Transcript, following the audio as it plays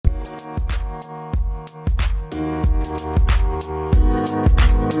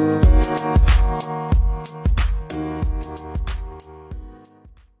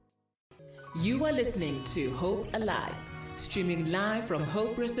listening to Hope Alive, streaming live from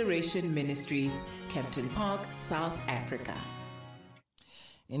Hope Restoration Ministries, Kempton Park, South Africa.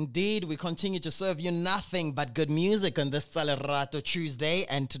 Indeed, we continue to serve you nothing but good music on this Tsalerato Tuesday,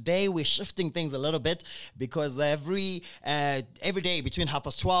 and today we're shifting things a little bit because every day between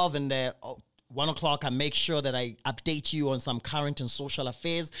 12:30 and 1 o'clock, I make sure that I update you on some current and social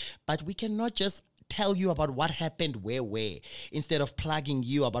affairs, but we cannot just tell you about what happened where, instead of plugging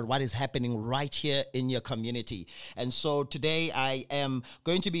you about what is happening right here in your community. And so today I am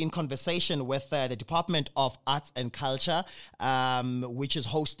going to be in conversation with the Department of Arts and Culture, which is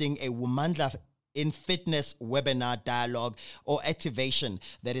hosting a Womandla in Fitness webinar dialogue or activation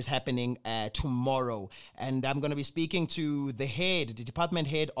that is happening tomorrow. And I'm going to be speaking to the department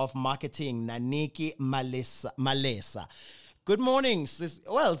head of marketing, Naniki Malesa. Good morning. It's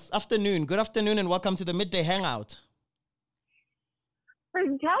afternoon. Good afternoon and welcome to the Midday Hangout.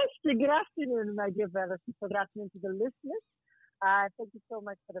 Fantastic. Good afternoon, my dear brothers. Good afternoon to the listeners. Thank you so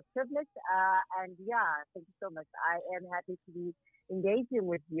much for the privilege. Thank you so much. I am happy to be engaging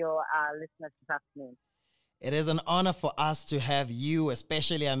with your listeners this afternoon. It is an honor for us to have you,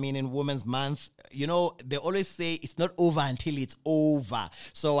 especially, in Women's Month. You know, they always say it's not over until it's over.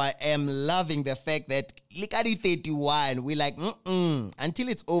 So I am loving the fact that, look at 31, we're like, until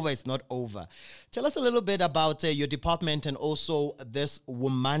it's over, it's not over. Tell us a little bit about your department and also this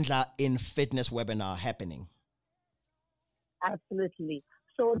Womandla in Fitness webinar happening. Absolutely.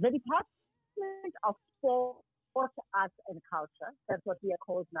 So the Department of Sport, Arts and Culture, that's what we are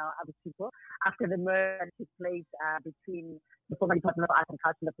called now, other people, after the merger that took place between the former Department of Arts and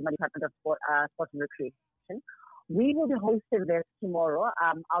Culture and the former Department of Sport and Recreation. We will be hosting this tomorrow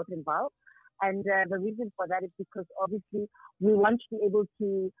out in Val. And the reason for that is because obviously we want to be able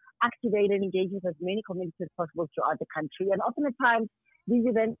to activate and engage with as many communities as possible throughout the country. And often at times, these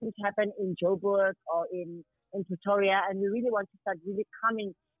events happen in Joburg or in Pretoria, and we really want to start really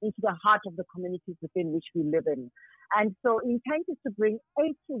coming into the heart of the communities within which we live in. And so intent is to bring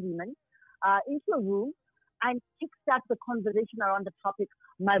 80 women into a room and kickstart the conversation around the topic,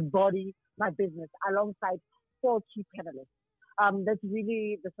 my body, my business, alongside 4 key panelists. That's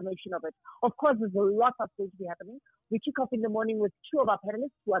really the summation of it. Of course, there's a lot that's going to be happening. We kick off in the morning with 2 of our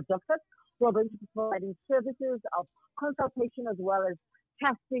panelists who are doctors who are going to be providing services of consultation as well as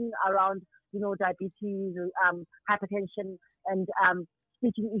testing around, diabetes, hypertension, and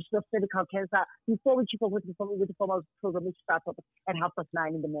speaking issues of cervical cancer before we kick off with the formal program, which starts up at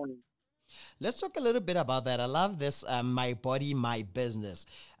 9:30 in the morning. Let's talk a little bit about that. I love this my body, my business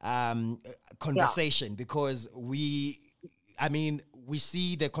conversation because we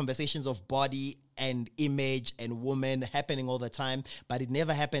see the conversations of body and image and woman happening all the time, but it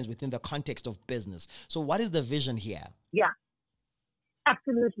never happens within the context of business. So what is the vision here? Yeah,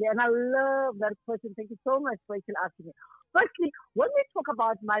 absolutely. And I love that question. Thank you so much for asking me. Firstly, when we talk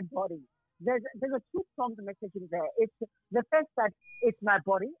about my body, there's a two-pronged message in there. It's the first that it's my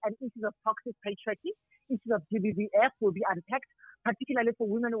body, and issues of toxic patriarchy, issues of GBVF will be unpacked, particularly for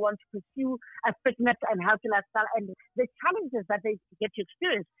women who want to pursue a fitness and healthy lifestyle, and the challenges that they get to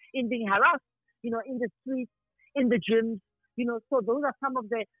experience in being harassed, in the streets, in the gyms, so those are some of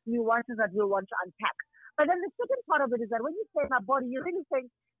the nuances that we'll want to unpack. But then the second part of it is that when you say my body, you're really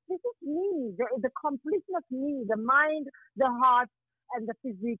saying, this is me, the completeness me, the mind, the heart, and the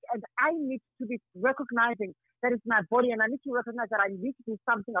physique. And I need to be recognizing that it's my body, and I need to recognize that I need to do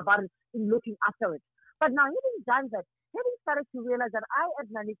something about it in looking after it. But now, having done that, having started to realize that I, as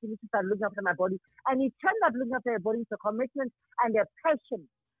Naniki, need to start looking after my body, and you turn that looking after your body into commitment and a passion,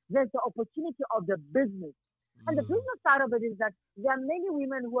 there's the opportunity of the business. And the business side of it is that there are many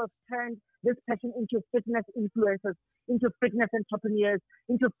women who have turned this passion into fitness influencers, into fitness entrepreneurs,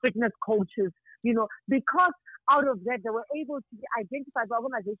 into fitness coaches, because out of that, they were able to be identified by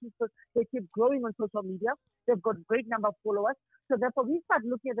organizations because they keep growing on social media. They've got a great number of followers. So therefore, we start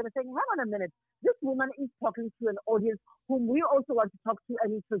looking at them and saying, hang on a minute, this woman is talking to an audience whom we also want to talk to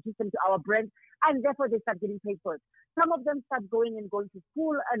and introduce them to our brand. And therefore, they start getting paid for it. Some of them start going to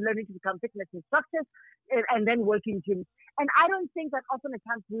school and learning to become fitness instructors and then working gyms. And I don't think that often at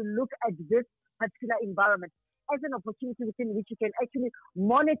times we look at this particular environment as an opportunity within which you can actually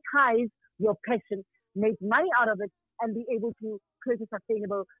monetize your passion, make money out of it, and be able to create a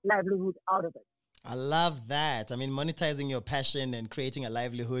sustainable livelihood out of it. I love that. Monetizing your passion and creating a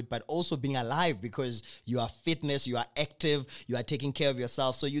livelihood, but also being alive because you are fitness, you are active, you are taking care of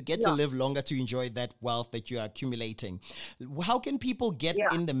yourself. So you get to live longer to enjoy that wealth that you are accumulating. How can people get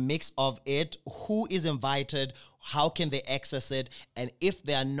in the mix of it? Who is invited? How can they access it? And if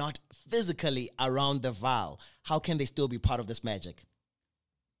they are not physically around the Val, how can they still be part of this magic?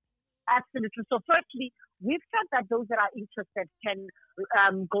 Absolutely. So, firstly, we've said that those that are interested can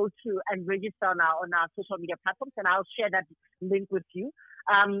go to and register on our social media platforms, and I'll share that link with you.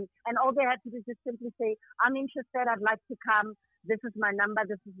 And all they have to do is just simply say, "I'm interested. I'd like to come. This is my number.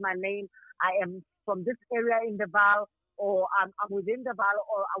 This is my name. I am from this area in the Vaal, or I'm within the Vaal,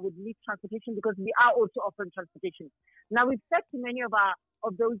 or I would need transportation," because we are also offering transportation. Now, we've said to many of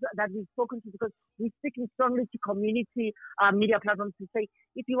those that we've spoken to, because we're speaking strongly to community media platforms, to say,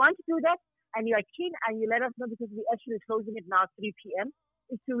 if you want to do that and you are keen and you let us know, because we're actually closing it now 3 p.m.,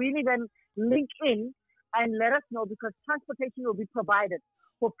 is to really then link in and let us know, because transportation will be provided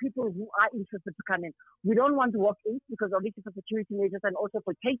for people who are interested to come in. We don't want to walk in, because obviously for security measures and also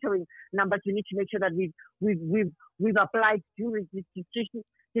for catering numbers, we need to make sure that we've applied due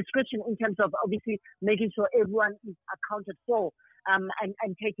discretion in terms of obviously making sure everyone is accounted for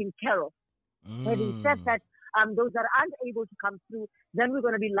and taken care of. Having said that, those that aren't able to come through, then we're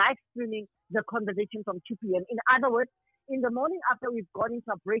going to be live streaming the conversation from 2 p.m. In other words, in the morning after we've gone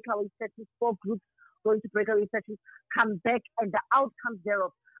into a breakaway sessions, 4 groups going to breakaway sessions, come back, and the outcomes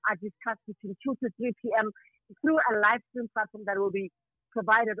thereof are discussed between 2 to 3 p.m. through a live stream platform that will be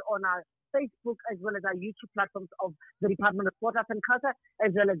provided on our Facebook as well as our YouTube platforms of the Department of Sport, Arts and Culture,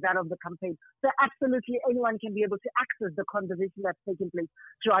 as well as that of the campaign. So absolutely anyone can be able to access the conversation that's taking place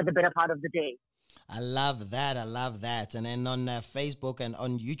throughout the better part of the day. I love that. I love that. And then on Facebook and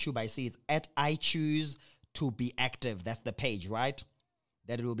on YouTube, I see it's at I Choose to Be Active. That's the page, right?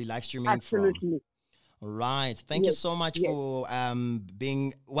 That it will be live streaming Absolutely. from. Right. Thank you so much for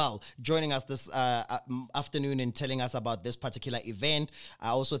joining us this afternoon and telling us about this particular event. I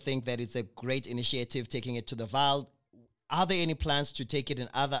also think that it's a great initiative, taking it to the Vaal. Are there any plans to take it in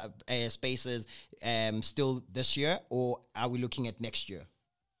other spaces still this year, or are we looking at next year?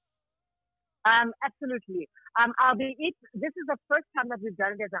 Absolutely. This is the first time that we've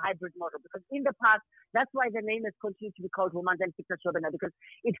done it as a hybrid model, because in the past, that's why the name has continued to be called Women's and Fitness Webinar, because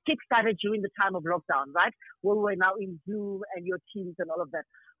it kick-started during the time of lockdown, right? Where we're now in Zoom and your teams and all of that.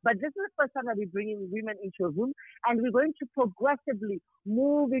 But this is the first time that we're bringing women into a room, and we're going to progressively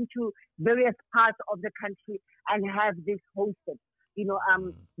move into various parts of the country and have this hosted,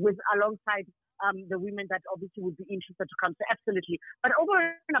 with alongside the women that obviously would be interested to come. So absolutely. But over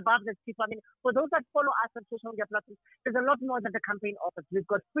and above this, people, for those that follow us on social media platforms, there's a lot more that the campaign offers. We've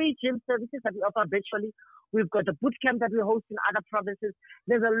got free gym services that we offer virtually. We've got the boot camp that we host in other provinces.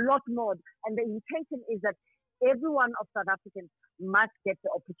 There's a lot more. And the intention is that every one of South Africans must get the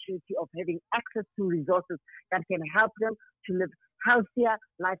opportunity of having access to resources that can help them to live healthier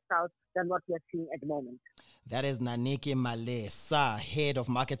lifestyles than what we are seeing at the moment. That is Naniki Malesa, Head of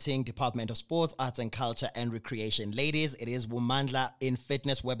Marketing, Department of Sports, Arts and Culture and Recreation. Ladies, it is Womandla in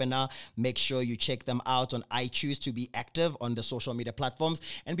Fitness webinar. Make sure you check them out on I Choose to Be Active on the social media platforms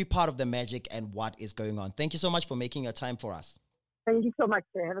and be part of the magic and what is going on. Thank you so much for making your time for us. Thank you so much,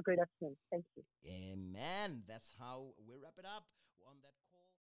 sir. Have a great afternoon. Thank you. Amen. That's how we wrap it up on that call.